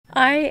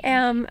I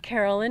am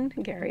Carolyn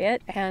Garriott,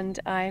 and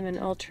I'm an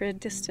ultra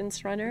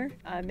distance runner.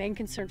 Main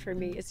concern for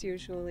me is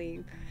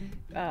usually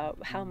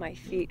how my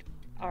feet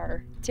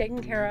are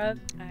taken care of.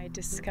 I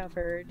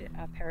discovered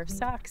a pair of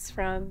socks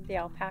from the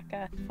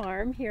Alpaca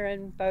farm here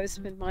in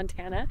Bozeman,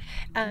 Montana,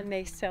 and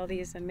they sell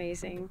these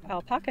amazing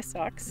alpaca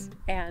socks.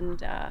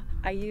 And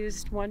I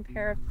used one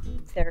pair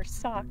of their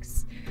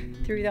socks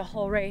through the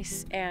whole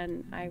race,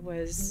 and I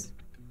was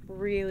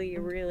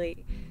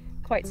really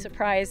quite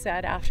surprised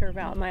that after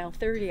about mile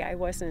 30 I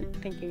wasn't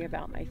thinking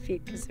about my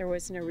feet, because there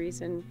was no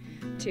reason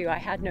to. I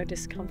had no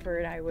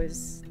discomfort.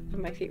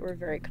 My feet were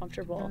very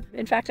comfortable.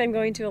 In fact, I'm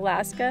going to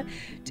Alaska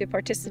to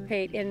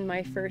participate in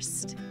my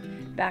first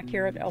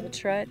backyard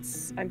ultra.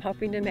 I'm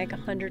hoping to make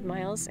 100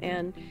 miles,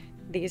 and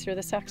these are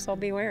the socks I'll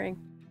be wearing.